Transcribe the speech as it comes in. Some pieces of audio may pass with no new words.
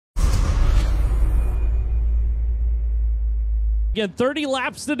Again, 30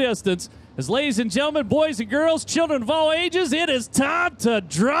 laps the distance. As ladies and gentlemen, boys and girls, children of all ages, it is time to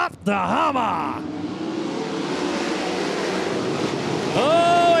drop the hammer.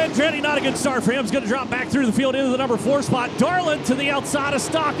 Oh, Andretti, not a good start for him. He's going to drop back through the field into the number 4 spot. Darland to the outside of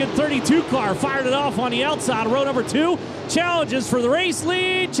Stockton, 32 car. Fired it off on the outside of row number 2. Challenges for the race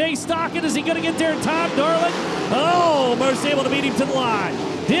lead. Chase Stockton, is he going to get there in time? Darland, oh, almost able to beat him to the line.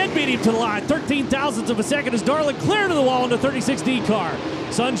 Did beat him to the line. 13 thousandths of a second as Darland clear to the wall in the 36D car.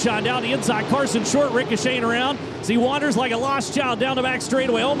 Sunshine down the inside. Carson Short ricocheting around as he wanders like a lost child down the back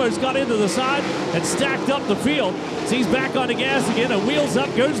straightaway. Almost got into the side and stacked up the field. So he's back on the gas again and wheels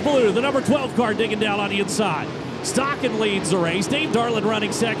up goes Blue. The number 12 car digging down on the inside. Stockton leads the race. Dave Darland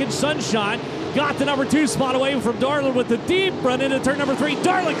running second. Sunshine got the number 2 spot away from Darland with the deep run into turn number 3.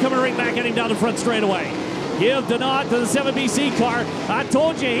 Darland coming right back at him down the front straightaway. Give the nod to the 7BC car. I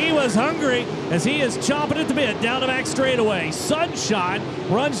told you he was hungry as he is chomping at the bit down the back straightaway. Sunshine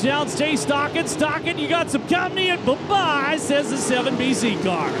runs down Chase Stockton. Stockton, you got some company and bye-bye, says the 7BC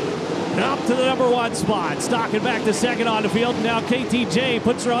car. Up to the number 1 spot. Stockton back to second on the field. Now KTJ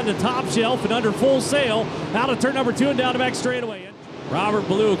puts her on the top shelf and under full sail out of turn number 2 and down the back straightaway. Robert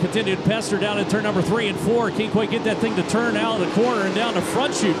Ballou continued to pester down in turn number 3 and 4. Can't quite get that thing to turn out of the corner and down the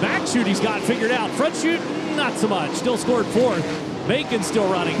front chute. Back chute he's got figured out. Front chute, not so much. Still scored 4th. Bacon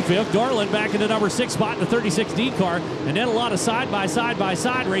still running 5th. Darland back into number 6 spot in the 36D car. And then a lot of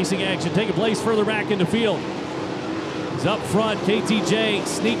side-by-side racing action taking place further back in the field. He's up front. KTJ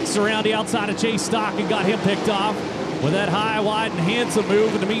sneaks around the outside of Chase Stock and got him picked off with that high, wide, and handsome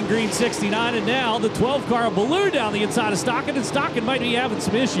move in the mean green 69. And now the 12 car Ballou down the inside of Stockton, and Stockton might be having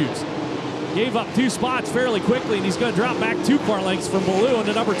some issues. Gave up 2 spots fairly quickly, and he's going to drop back 2 car lengths from Ballou in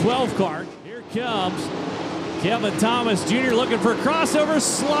the number 12 car. Here comes Kevin Thomas Jr. looking for a crossover.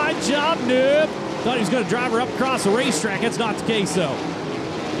 Slide job, nope. Thought he was going to drive her up across the racetrack. That's not the case, though.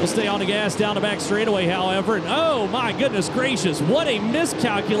 We'll stay on the gas down the back straightaway, however. And oh, my goodness gracious. What a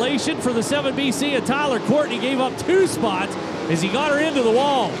miscalculation for the 7BC. And Tyler Courtney gave up 2 spots as he got her into the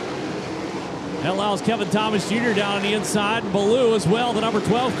wall. That allows Kevin Thomas Jr. down on the inside. And Ballou as well, the number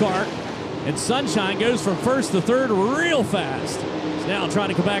 12 car. And Sunshine goes from 1st to 3rd real fast. He's now trying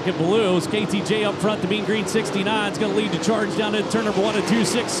to come back at Ballou. As KTJ up front, the mean green 69 is going to lead the charge down into turn number 1 and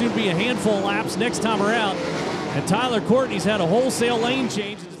 2.6. Soon be a handful of laps next time around. And Tyler Courtney's had a wholesale lane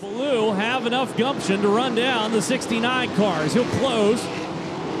change. Does Ballou have enough gumption to run down the 69 cars? He'll close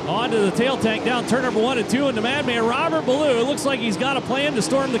onto the tail tank down turn number 1 and 2. And the madman Robert Ballou, it looks like he's got a plan to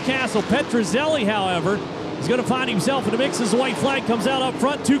storm the castle. Petrozelli, however, is going to find himself in the mix as the white flag comes out up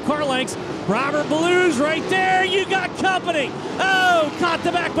front. 2 car lengths. Robert Ballou's right there. You got company. Oh, caught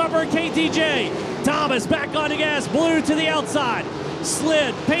the back bumper of KTJ. Thomas back on the gas. Ballou to the outside.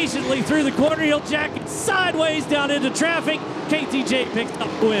 Slid patiently through the corner. He'll jack it sideways down into traffic. KTJ picks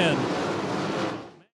up the win.